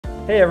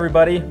Hey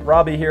everybody,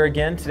 Robbie here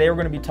again. Today we're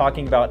going to be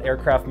talking about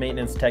aircraft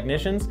maintenance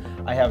technicians.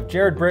 I have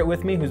Jared Britt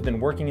with me, who's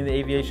been working in the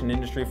aviation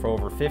industry for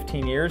over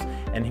 15 years,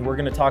 and we're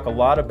going to talk a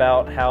lot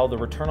about how the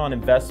return on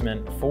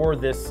investment for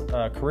this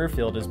career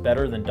field is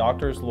better than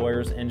doctors,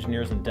 lawyers,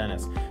 engineers, and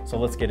dentists. So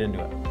let's get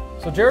into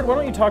it. So Jared, why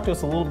don't you talk to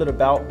us a little bit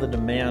about the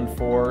demand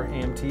for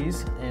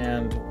AMTs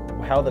and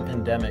how the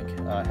pandemic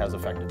has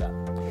affected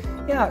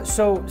that? Yeah,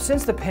 so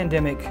since the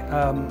pandemic,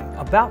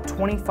 about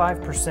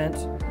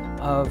 25%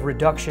 of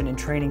reduction in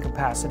training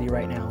capacity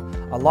right now.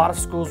 A lot of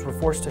schools were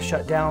forced to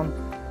shut down,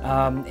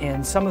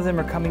 and some of them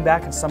are coming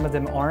back and some of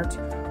them aren't.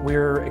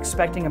 We're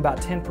expecting about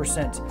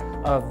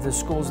 10% of the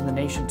schools in the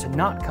nation to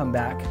not come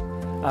back,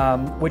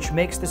 which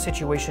makes the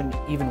situation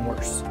even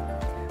worse.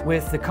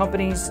 With the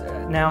companies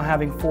now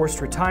having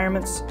forced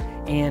retirements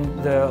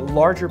and the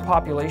larger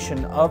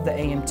population of the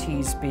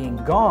AMTs being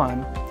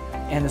gone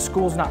and the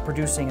schools not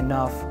producing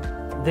enough,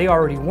 they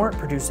already weren't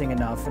producing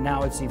enough, and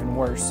now it's even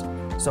worse.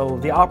 So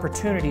the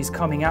opportunities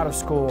coming out of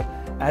school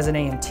as an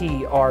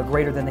AMT are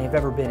greater than they've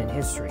ever been in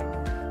history.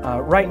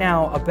 Right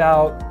now,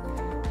 about,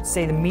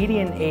 say, the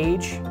median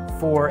age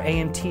for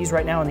AMTs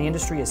right now in the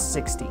industry is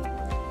 60.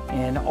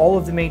 And all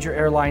of the major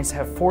airlines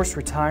have forced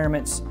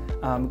retirements,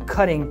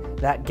 cutting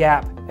that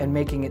gap and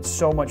making it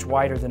so much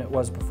wider than it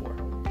was before.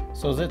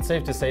 So is it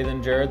safe to say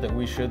then, Jared, that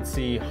we should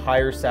see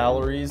higher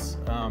salaries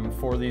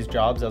for these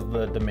jobs as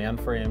the demand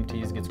for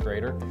AMTs gets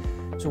greater?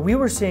 So we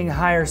were seeing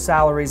higher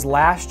salaries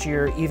last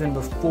year even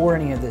before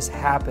any of this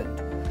happened.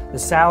 The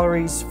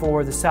salaries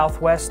for the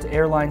Southwest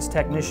Airlines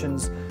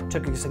technicians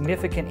took a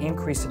significant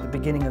increase at the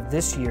beginning of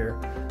this year,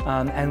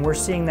 and we're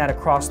seeing that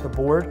across the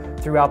board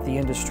throughout the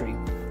industry.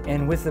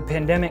 And with the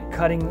pandemic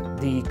cutting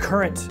the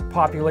current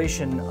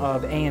population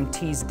of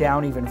AMTs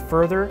down even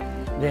further,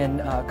 then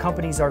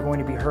companies are going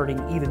to be hurting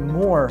even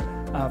more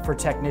for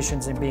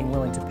technicians and being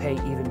willing to pay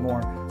even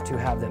more to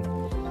have them.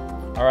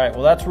 All right,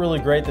 well that's really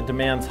great, the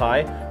demand's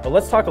high, but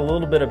let's talk a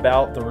little bit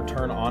about the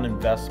return on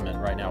investment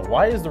right now.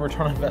 Why is the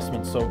return on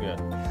investment so good?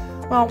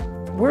 Well,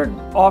 we're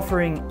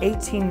offering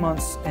 18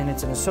 months and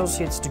it's an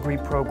associate's degree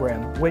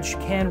program, which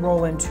can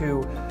roll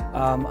into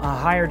a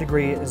higher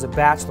degree as a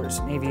bachelor's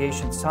in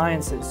aviation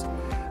sciences.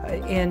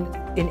 In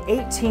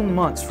 18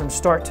 months from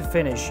start to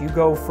finish, you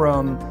go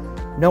from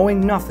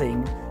knowing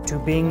nothing to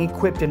being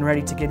equipped and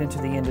ready to get into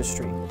the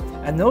industry.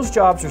 And those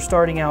jobs are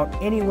starting out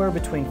anywhere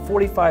between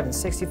 $45,000 and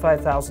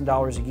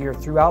 $65,000 a year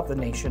throughout the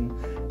nation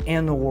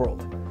and the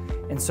world.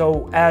 And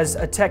so as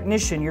a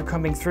technician, you're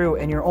coming through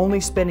and you're only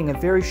spending a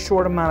very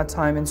short amount of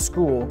time in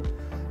school,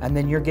 and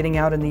then you're getting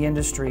out in the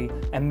industry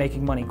and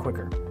making money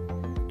quicker.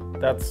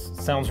 That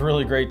sounds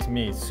really great to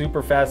me.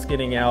 Super fast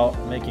getting out,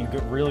 making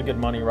really good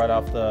money right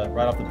off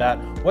the bat.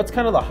 What's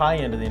kind of the high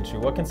end of the industry?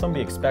 What can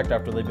somebody expect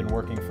after they've been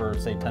working for,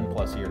 say, 10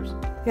 plus years?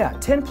 Yeah,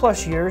 10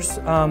 plus years,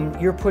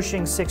 you're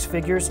pushing six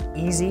figures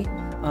easy.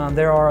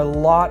 There are a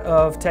lot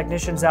of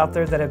technicians out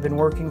there that have been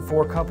working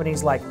for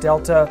companies like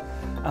Delta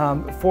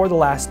for the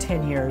last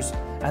 10 years,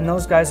 and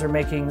those guys are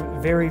making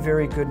very,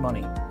 very good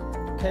money.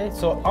 Okay,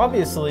 so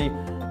obviously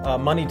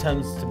money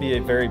tends to be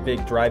a very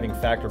big driving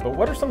factor, but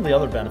what are some of the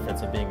other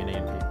benefits of being an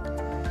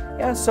A&P?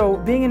 Yeah, so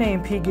being an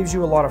A&P gives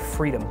you a lot of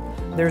freedom.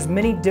 There's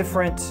many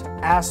different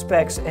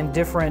aspects and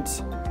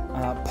different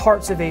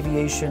parts of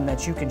aviation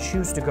that you can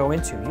choose to go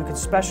into. You can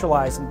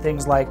specialize in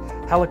things like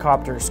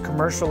helicopters,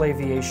 commercial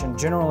aviation,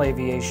 general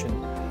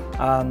aviation,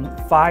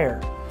 fire,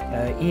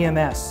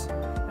 EMS,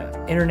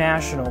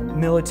 international,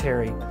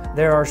 military.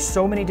 There are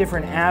so many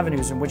different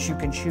avenues in which you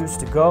can choose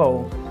to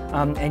go,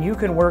 and you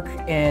can work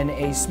in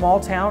a small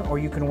town, or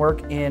you can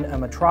work in a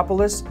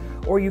metropolis,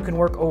 or you can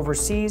work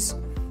overseas.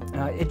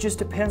 It just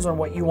depends on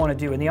what you want to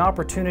do, and the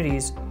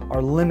opportunities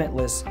are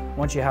limitless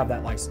once you have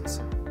that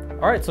license.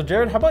 All right, so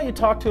Jared, how about you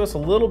talk to us a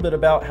little bit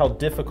about how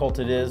difficult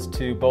it is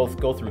to both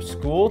go through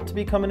school to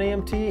become an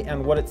AMT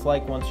and what it's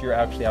like once you're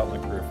actually out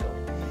in the career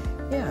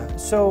field? Yeah,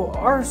 so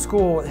our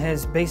school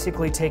has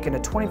basically taken a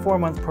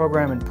 24-month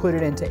program and put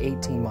it into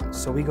 18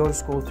 months. So we go to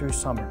school through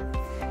summer.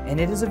 And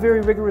it is a very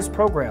rigorous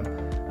program.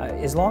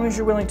 As long as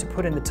you're willing to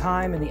put in the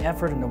time and the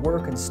effort and the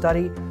work and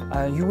study,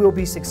 you will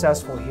be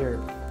successful here.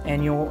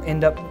 And you'll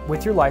end up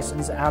with your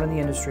license out in the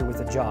industry with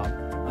a job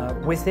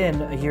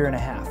within a year and a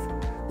half,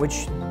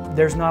 which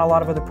there's not a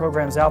lot of other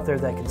programs out there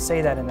that can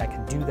say that and that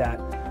can do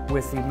that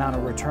with the amount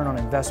of return on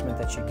investment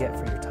that you get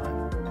for your time.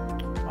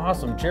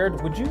 Awesome.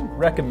 Jared, would you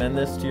recommend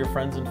this to your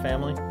friends and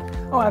family?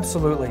 Oh,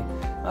 absolutely.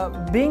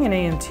 Being an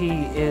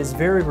AMT is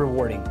very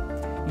rewarding.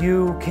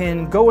 You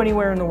can go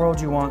anywhere in the world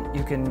you want,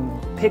 you can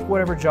pick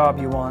whatever job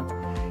you want,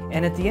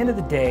 and at the end of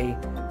the day,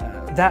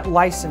 that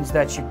license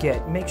that you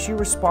get makes you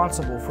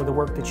responsible for the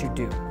work that you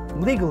do,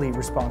 legally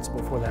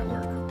responsible for that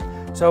work.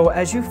 So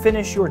as you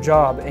finish your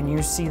job and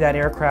you see that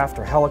aircraft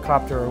or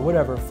helicopter or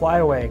whatever fly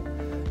away,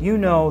 you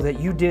know that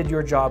you did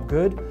your job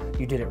good,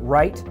 you did it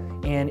right,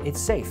 and it's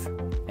safe.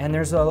 And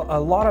there's a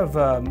lot of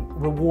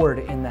reward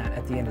in that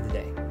at the end of the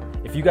day.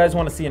 If you guys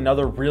want to see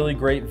another really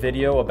great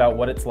video about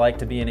what it's like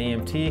to be an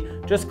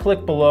AMT, just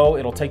click below.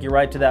 It'll take you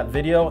right to that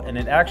video, and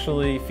it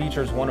actually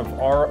features one of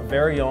our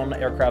very own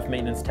aircraft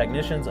maintenance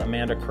technicians,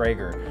 Amanda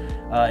Krager.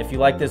 If you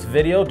like this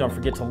video, don't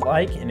forget to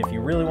like, and if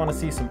you really want to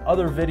see some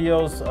other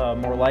videos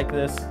more like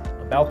this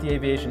about the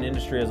aviation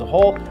industry as a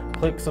whole,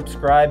 click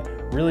subscribe.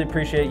 Really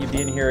appreciate you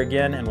being here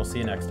again, and we'll see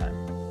you next time.